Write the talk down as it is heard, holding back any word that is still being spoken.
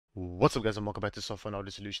What's up guys, and welcome back to Software and Audio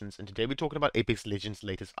Solutions, and today we're talking about Apex Legends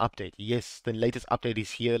latest update. Yes, the latest update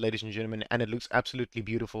is here, ladies and gentlemen, and it looks absolutely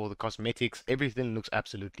beautiful. The cosmetics, everything looks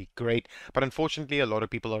absolutely great, but unfortunately a lot of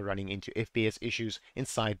people are running into FPS issues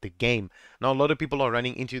inside the game. Now a lot of people are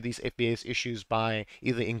running into these FPS issues by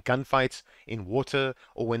either in gunfights, in water,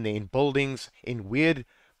 or when they're in buildings, in weird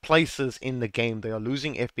places in the game. They are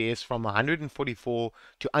losing FPS from 144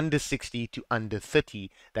 to under 60 to under 30.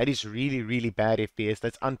 That is really bad FPS.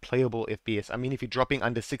 That's unplayable FPS. I mean, if you're dropping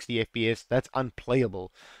under 60 FPS, that's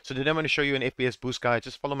unplayable. So today I'm going to show you an FPS boost guide.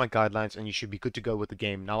 Just follow my guidelines and you should be good to go with the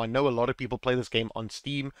game. Now I know a lot of people play this game on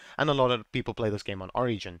Steam and a lot of people play this game on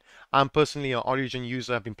Origin. I'm personally an Origin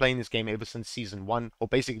user. I've been playing this game ever since season 1, or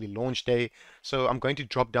basically launch day. So I'm going to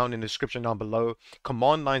drop down in the description down below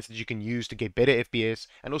command lines that you can use to get better FPS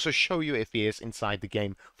and also show you FPS inside the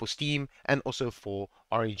game for Steam and also for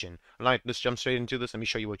Origin. Alright, let's jump straight into this. Let me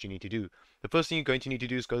show you what you need to do. The first thing you're going to need to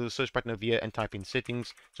do is go to the search button over here and type in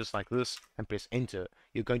settings, just like this, and press enter.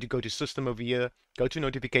 You're going to go to system over here, go to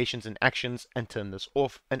notifications and actions, and turn this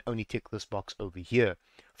off, and only tick this box over here.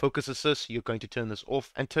 Focus assist, you're going to turn this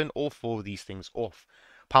off, and turn all four of these things off.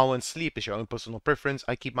 Power and sleep is your own personal preference.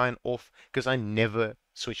 I keep mine off because I never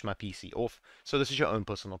switch my PC off. So this is your own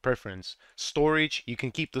personal preference. Storage, you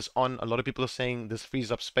can keep this on. A lot of people are saying this frees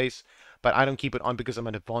up space, but I don't keep it on because I'm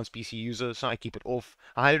an advanced PC user, so I keep it off.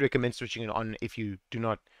 I highly recommend switching it on if you do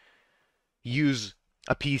not use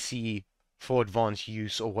a PC for advanced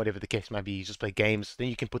use or whatever the case might be. You just play games, then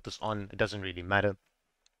you can put this on. It doesn't really matter.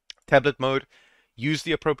 Tablet mode, use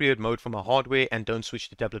the appropriate mode for my hardware and don't switch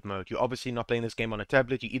to tablet mode. You're obviously not playing this game on a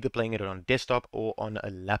tablet. You're either playing it on a desktop or on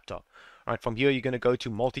a laptop. All right, from here you're going to go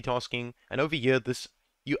to multitasking, and over here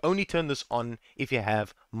you only turn this on if you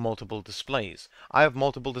have multiple displays. I have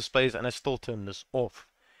multiple displays and I still turn this off.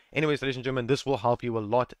 Anyways, ladies and gentlemen, this will help you a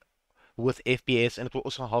lot with FPS, and it will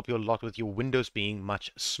also help you a lot with your windows being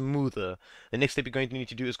much smoother. The next step you're going to need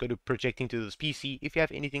to do is go to projecting to this PC. If you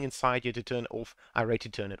have anything inside here to turn off, I rate to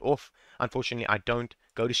turn it off. Unfortunately, I don't.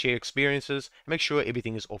 Go to share experiences and make sure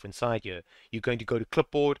everything is off inside here. You're going to go to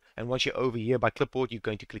clipboard, and once you're over here by clipboard, you're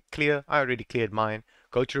going to click clear. I already cleared mine.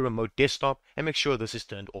 Go to remote desktop and make sure this is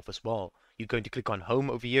turned off as well. You're going to click on home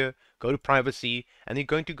over here, go to privacy, and you're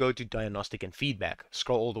going to go to diagnostic and feedback.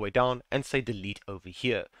 Scroll all the way down and say delete over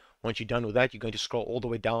here. Once you're done with that, you're going to scroll all the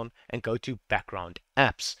way down and go to background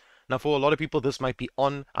apps. Now for a lot of people this might be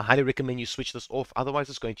on. I highly recommend you switch this off, otherwise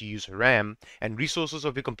it's going to use RAM and resources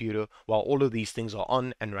of your computer while all of these things are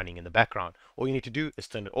on and running in the background. All you need to do is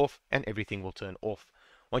turn it off and everything will turn off.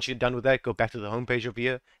 Once you're done with that, go back to the home page over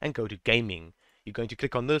here and go to gaming. You're going to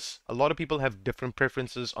click on this. A lot of people have different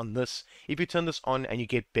preferences on this. If you turn this on and you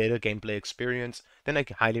get better gameplay experience, then I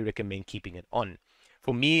highly recommend keeping it on.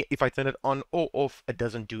 For me, if I turn it on or off, it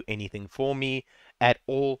doesn't do anything for me at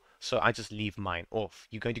all, so I just leave mine off.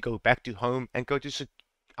 You're going to go back to home and go to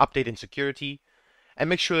update and security and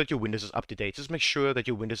make sure that your Windows is up to date. Just make sure that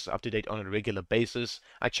your Windows is up to date on a regular basis.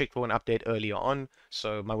 I checked for an update earlier on,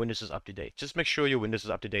 so my Windows is up to date. Just make sure your Windows is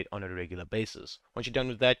up to date on a regular basis. Once you're done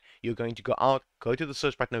with that, you're going to go out, go to the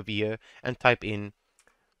search button over here and type in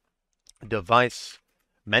device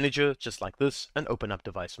manager, just like this, and open up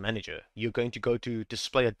device manager. You're going to go to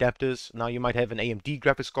display adapters. Now you might have an AMD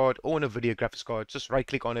graphics card or an Nvidia graphics card. Just right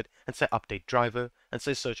click on it and say update driver and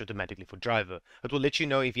say search automatically for driver. It will let you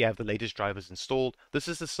know if you have the latest drivers installed. This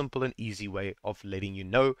is a simple and easy way of letting you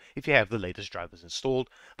know if you have the latest drivers installed.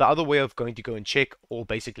 The other way of going to go and check, or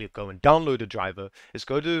basically go and download a driver, is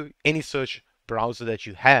go to any search browser that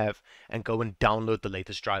you have and go and download the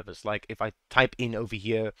latest drivers. Like if I type in over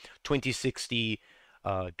here 2060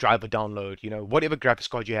 driver download, whatever graphics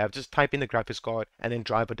card you have, just type in the graphics card and then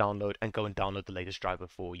driver download and go and download the latest driver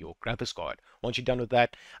for your graphics card. Once you're done with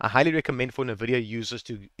that, I highly recommend for Nvidia users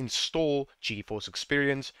to install Geforce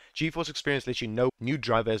Experience. Geforce Experience lets you know new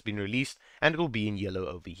driver has been released and it will be in yellow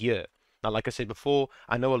over here. Now, like I said before,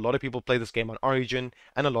 I know a lot of people play this game on Origin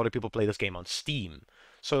and a lot of people play this game on Steam.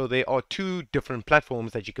 So there are two different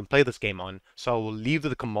platforms that you can play this game on. So I will leave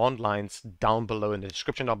the command lines down below in the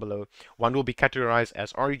description down below. One will be categorized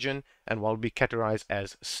as Origin and one will be categorized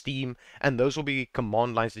as Steam. And those will be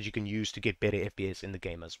command lines that you can use to get better FPS in the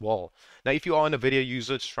game as well. Now, if you are a Nvidia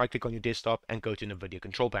user, just right click on your desktop and go to Nvidia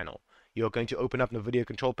control panel. You're going to open up Nvidia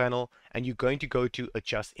control panel and you're going to go to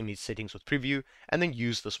adjust image settings with preview and then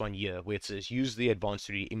use this one here where it says use the advanced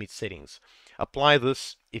 3D image settings. Apply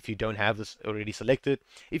this if you don't have this already selected.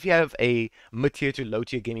 If you have a mid-tier to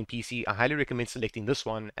low-tier gaming PC, I highly recommend selecting this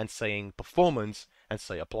one and saying performance and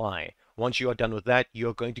say apply. Once you are done with that,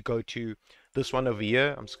 you're going to go to this one over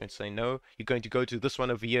here. I'm just going to say no. You're going to go to this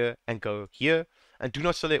one over here and go here and do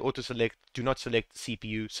not select auto select, do not select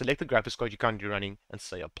CPU, select the graphics card you're currently running and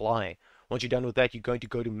say apply. Once you're done with that, you're going to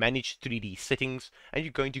go to manage 3D settings and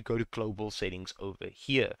you're going to go to global settings over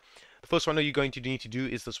here. The first one that you're going to need to do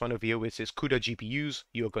is this one over here where it says CUDA GPUs.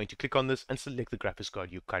 You're going to click on this and select the graphics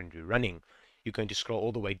card you're currently running. You're going to scroll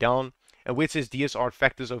all the way down, and where it says DSR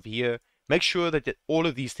factors over here, make sure that all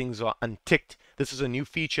of these things are unticked. This is a new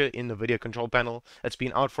feature in the video control panel. It's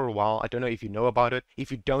been out for a while. I don't know if you know about it.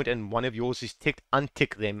 If you don't and one of yours is ticked,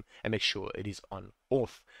 untick them and make sure it is on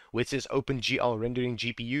off. Where it says OpenGL rendering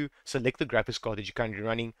GPU, select the graphics card that you're currently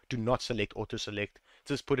running. Do not select auto select.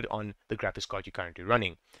 Just put it on the graphics card you're currently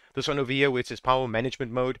running. This one over here where it says power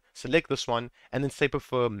management mode, select this one and then say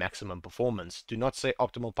prefer maximum performance. Do not say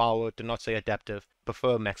optimal power, do not say adaptive,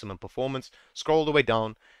 prefer maximum performance. Scroll all the way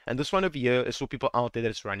down, and this one over here is for people out there that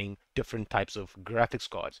is running different types of graphics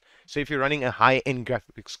cards. So if you're running a high-end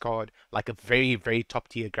graphics card, like a very, very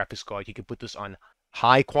top-tier graphics card, you can put this on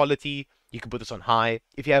high quality. You can put this on high.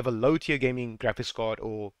 If you have a low tier gaming graphics card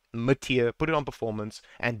or mid tier, put it on performance,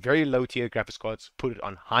 and very low tier graphics cards, put it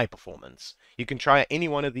on high performance. You can try any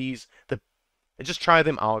one of these, just try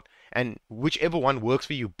them out, and whichever one works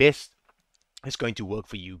for you best is going to work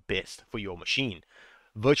for you best for your machine.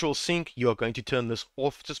 Virtual sync, you are going to turn this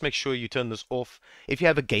off. Just make sure you turn this off. If you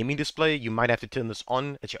have a gaming display, you might have to turn this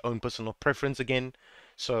on. It's your own personal preference again.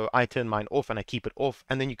 So I turn mine off and I keep it off,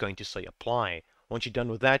 and then you're going to say apply. Once you're done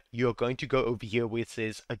with that, you're going to go over here where it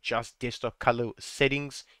says adjust desktop color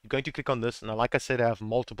settings. You're going to click on this. Now, like I said, I have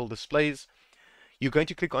multiple displays. You're going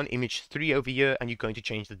to click on image 3 over here and you're going to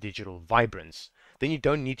change the digital vibrance. Then you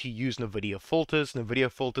don't need to use Nvidia filters.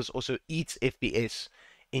 Nvidia filters also eats FPS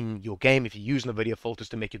in your game. If you use Nvidia filters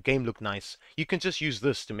to make your game look nice, you can just use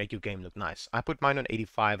this to make your game look nice. I put mine on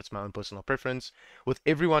 85, it's my own personal preference. With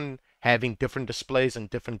everyone having different displays and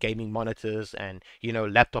different gaming monitors and, you know,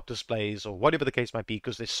 laptop displays or whatever the case might be,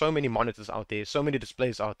 because there's so many monitors out there, so many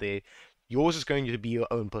displays out there, yours is going to be your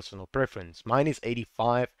own personal preference. Mine is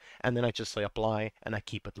 85, and then I just say apply and I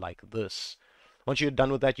keep it like this. Once you're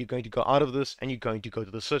done with that, you're going to go out of this and you're going to go to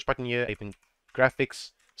the search button here, open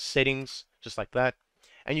graphics, settings, just like that.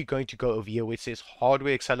 And you're going to go over here where it says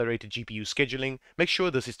hardware accelerated GPU scheduling. Make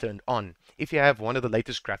sure this is turned on. If you have one of the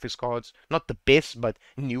latest graphics cards, not the best, but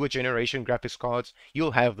newer generation graphics cards,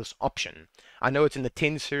 you'll have this option. I know it's in the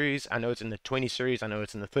 10 series, I know it's in the 20 series, I know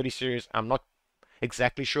it's in the 30 series. I'm not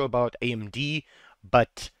exactly sure about AMD,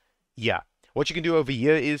 but yeah. What you can do over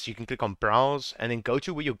here is you can click on browse and then go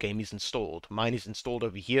to where your game is installed. Mine is installed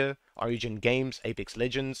over here, Origin Games, Apex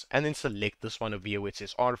Legends, and then select this one over here where it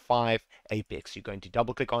says R5 Apex. You're going to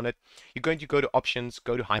double click on it. You're going to go to options,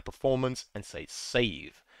 go to high performance and say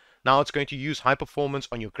save. Now it's going to use high performance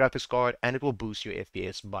on your graphics card and it will boost your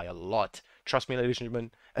FPS by a lot. Trust me, ladies and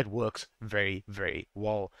gentlemen, it works very, very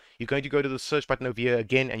well. You're going to go to the search button over here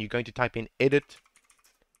again and you're going to type in edit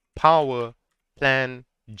power plan,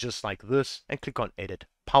 just like this, and click on edit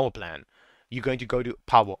power plan. You're going to go to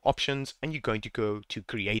power options and you're going to go to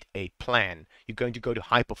create a plan. You're going to go to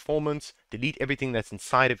high performance, delete everything that's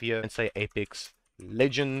inside of here and say Apex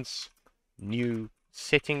Legends new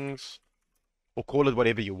settings, or call it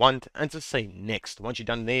whatever you want, and just say next. Once you're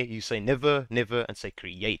done there, you say never, never, and say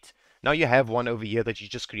create. Now you have one over here that you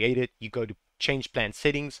just created. You go to change plan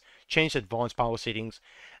settings, change advanced power settings,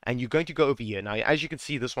 and you're going to go over here. Now, as you can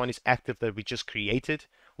see, this one is active that we just created,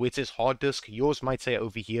 where it says hard disk. Yours might say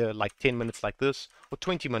over here like 10 minutes like this, or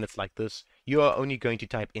 20 minutes like this. You are only going to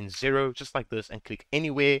type in 0, just like this, and click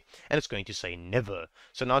anywhere, and it's going to say never.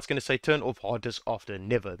 So now it's going to say turn off hard disk after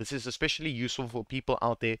never. This is especially useful for people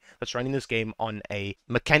out there that's running this game on a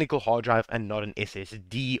mechanical hard drive and not an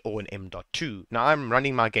SSD or an M.2. Now, I'm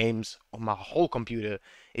running my games on my whole computer.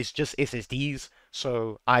 It's just SSDs,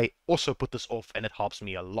 so I also put this off and it helps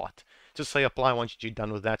me a lot. Just say apply once you're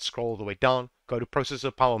done with that, scroll all the way down, go to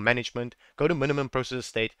processor power management, go to minimum processor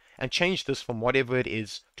state, and change this from whatever it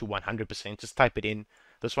is to 100%. Just type it in.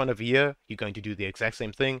 This one over here, you're going to do the exact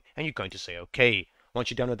same thing, and you're going to say okay. Once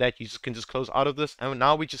you're done with that, you can just close out of this, and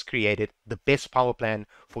now we just created the best power plan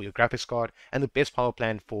for your graphics card and the best power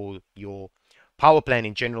plan for your power plan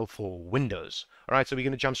in general for Windows. Alright, so we're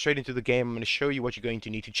going to jump straight into the game. I'm going to show you what you're going to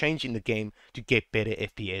need to change in the game to get better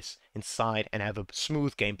FPS inside and have a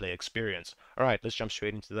smooth gameplay experience. Alright, let's jump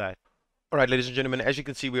straight into that. Alright, ladies and gentlemen, as you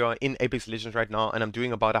can see, we are in Apex Legends right now, and I'm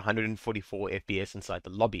doing about 144 FPS inside the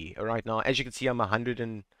lobby. Alright, now, as you can see, I'm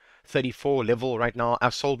 34 level right now.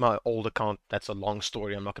 I've sold my old account. That's a long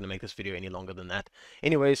story. I'm not going to make this video any longer than that.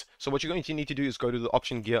 Anyways, so what you're going to need to do is go to the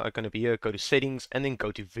option gear icon over here, go to settings, and then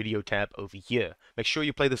go to video tab over here. Make sure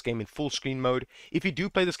you play this game in full screen mode. If you do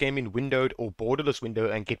play this game in windowed or borderless window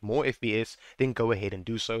and get more FPS, then go ahead and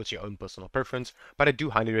do so. It's your own personal preference, but I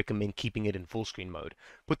do highly recommend keeping it in full screen mode.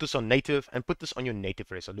 Put this on native and put this on your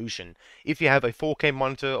native resolution. If you have a 4K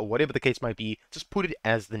monitor or whatever the case might be, just put it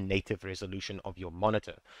as the native resolution of your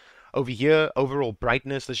monitor. Over here, overall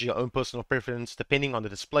brightness, this is your own personal preference depending on the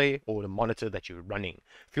display or the monitor that you're running.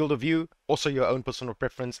 Field of view, also your own personal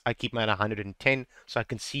preference. I keep mine at 110 so I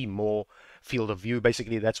can see more field of view.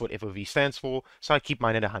 Basically, that's what FOV stands for, so I keep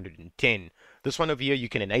mine at 110. This one over here you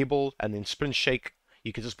can enable, and then sprint shake,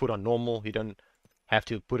 you can just put on normal. You don't have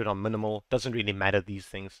to put it on minimal. Doesn't really matter, these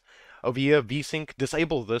things. Over here, Vsync,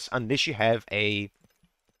 disable this unless you have a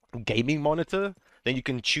gaming monitor, then you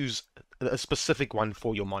can choose a specific one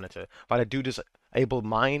for your monitor. But I do disable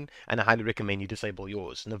mine, and I highly recommend you disable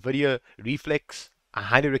yours. Nvidia reflex, I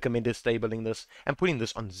highly recommend disabling this and putting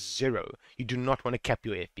this on 0. You do not want to cap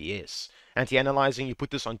your FPS. Anti-analyzing, you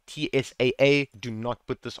put this on TSAA. Do not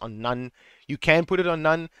put this on none. You can put it on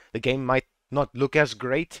none. The game might not look as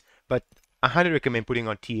great, but I highly recommend putting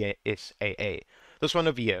on TSAA. This one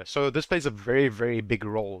over here. So this plays a very, very big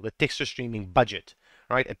role. The texture streaming budget,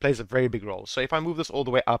 right? It plays a very big role. So if I move this all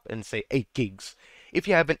the way up and say 8 gigs, if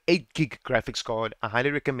you have an 8 gig graphics card, I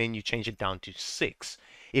highly recommend you change it down to 6.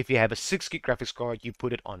 If you have a 6 gig graphics card, you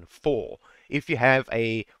put it on 4. If you have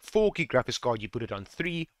a 4 gig graphics card, you put it on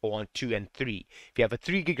 3 or on 2 and 3. If you have a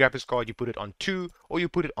 3 gig graphics card, you put it on 2 or you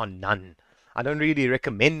put it on none. I don't really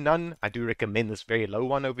recommend none. I do recommend this very low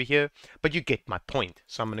one over here, but you get my point.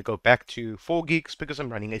 So I'm going to go back to 4 gigs because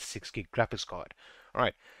I'm running a 6 gig graphics card.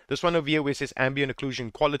 Alright, this one over here where it says Ambient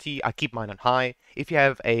Occlusion Quality, I keep mine on high. If you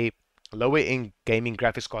have a lower end gaming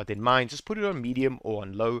graphics card than mine, just put it on medium or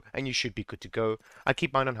on low and you should be good to go. I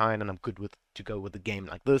keep mine on high and I'm good to go with the game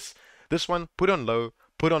like this. This one, put on low,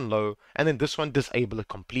 and then this one, disable it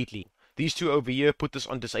completely. These two over here, put this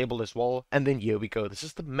on disable as well, and then here we go. This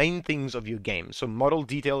is the main things of your game. So model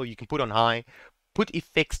detail, you can put on high. Put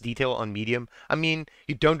effects detail on medium. I mean,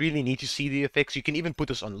 you don't really need to see the effects. You can even put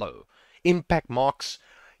this on low. Impact marks.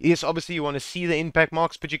 Yes, obviously you want to see the impact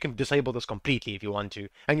marks, but you can disable this completely if you want to.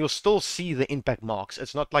 And you'll still see the impact marks.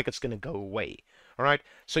 It's not like it's going to go away. Alright,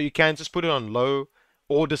 so you can just put it on low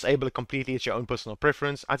or disable it completely. It's your own personal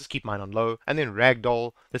preference. I just keep mine on low. And then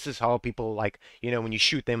Ragdoll. This is how people, like, you know, when you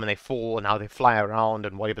shoot them and they fall and how they fly around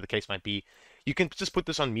and whatever the case might be. You can just put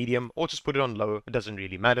this on medium or just put it on low. It doesn't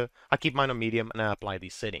really matter. I keep mine on medium and I apply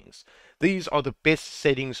these settings. These are the best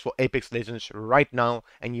settings for Apex Legends right now,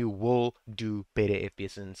 and you will do better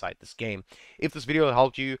FPS inside this game. If this video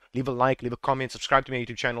helped you, leave a like, leave a comment, subscribe to my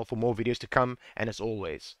YouTube channel for more videos to come, and as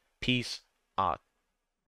always, peace out.